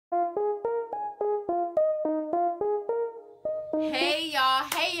Hey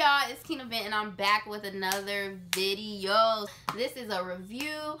y'all, it's Kina Bent and I'm back with another video. This is a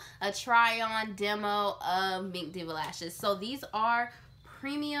review, a try-on demo of Mink Diva lashes. So these are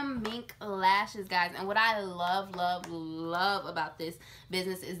premium mink lashes, guys, and what I love about this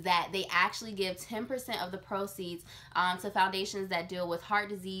business is that they actually give 10% of the proceeds to foundations that deal with heart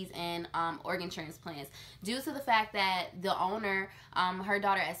disease and organ transplants, due to the fact that the owner, her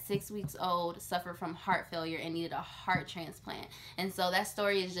daughter at 6 weeks old suffered from heart failure and needed a heart transplant. And so that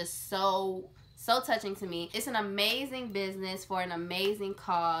story is just so touching to me. It's an amazing business for an amazing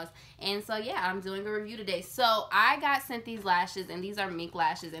cause. And so yeah, I'm doing a review today. So I got sent these lashes, and these are mink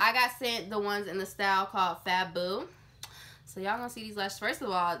lashes. I got sent the ones in the style called Fabu. So y'all gonna see these lashes. First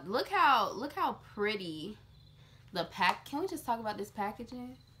of all, look how pretty the pack. Can we just talk about this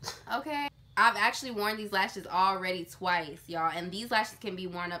packaging? Okay. I've actually worn these lashes already twice, y'all, and these lashes can be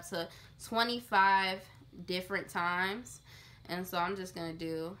worn up to 25 different times. And so I'm just gonna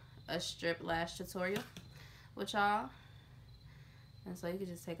do a strip lash tutorial with y'all, and so you can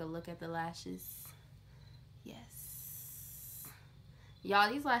just take a look at the lashes. Yes, y'all,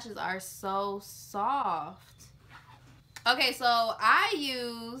 these lashes are so soft. Okay, so I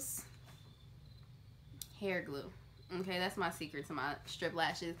use hair glue. Okay, that's my secret to my strip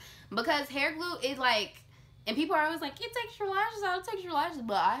lashes, because hair glue is like, and people are always like, it takes your lashes out, it takes your lashes,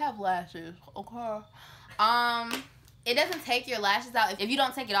 but I have lashes, okay. It doesn't take your lashes out if you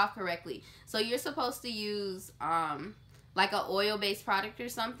don't take it off correctly. So you're supposed to use like an oil-based product or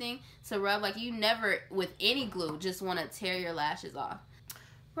something to rub. Like, you never, with any glue, just want to tear your lashes off.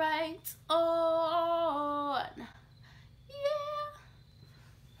 Right on. Yeah.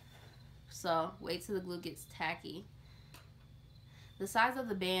 So wait till the glue gets tacky. The size of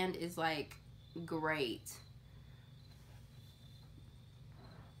the band is like great,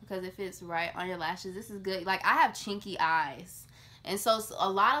 because if it's right on your lashes, this is good. Like, I have chinky eyes, and so a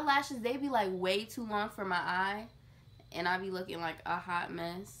lot of lashes, they be like way too long for my eye, and I be looking like a hot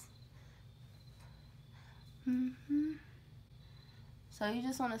mess. So you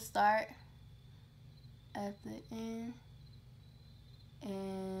just want to start at the end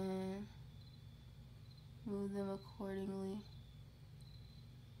and move them accordingly.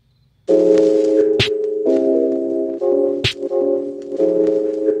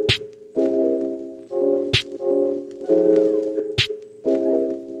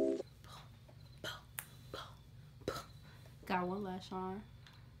 Got one lash on.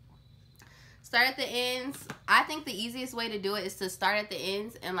 Start at the ends. I think the easiest way to do it is to start at the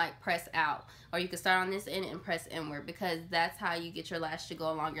ends and like press out, or you can start on this end and press inward, because that's how you get your lash to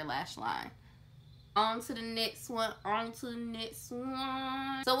go along your lash line. On to the next one, on to the next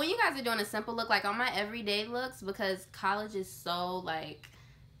one. So when you guys are doing a simple look, like on my everyday looks, because college is so like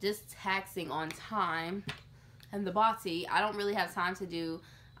just taxing on time and the body, I don't really have time to do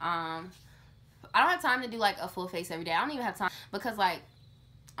I don't have time to do like a full face every day. I don't even have time, because like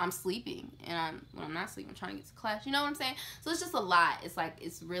I'm sleeping, and when I'm not sleeping, I'm trying to get to class. You know what I'm saying? So it's just a lot. It's like,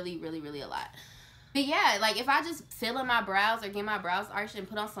 it's really a lot. But yeah, like if I just fill in my brows or get my brows arched and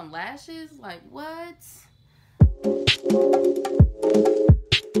put on some lashes, like what?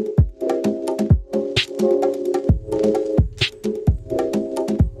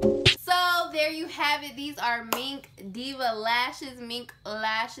 So there you have it. These are Mink Diva lashes, Mink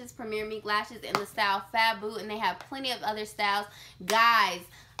lashes, Premier Mink lashes in the style Fabu, and they have plenty of other styles. Guys,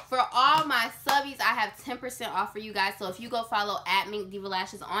 for all my subbies, I have 10% off for you guys. So if you go follow at Mink Diva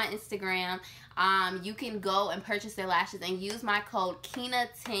Lashes on Instagram, you can go and purchase their lashes and use my code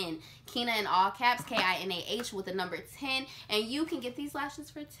KINA10, Kina in all caps, KINAH with the number 10, and you can get these lashes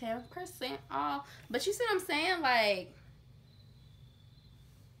for 10% off. But you see what I'm saying? Like,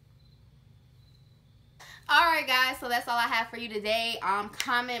 alright guys, so that's all I have for you today.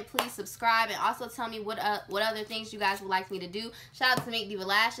 Comment, please subscribe, and also tell me what other things you guys would like me to do. Shout out to Mink Diva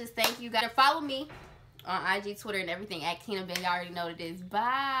Lashes. Thank you guys. Follow me on IG, Twitter, and everything at Kina Bent. Y'all already know what it is.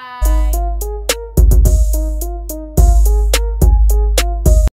 Bye.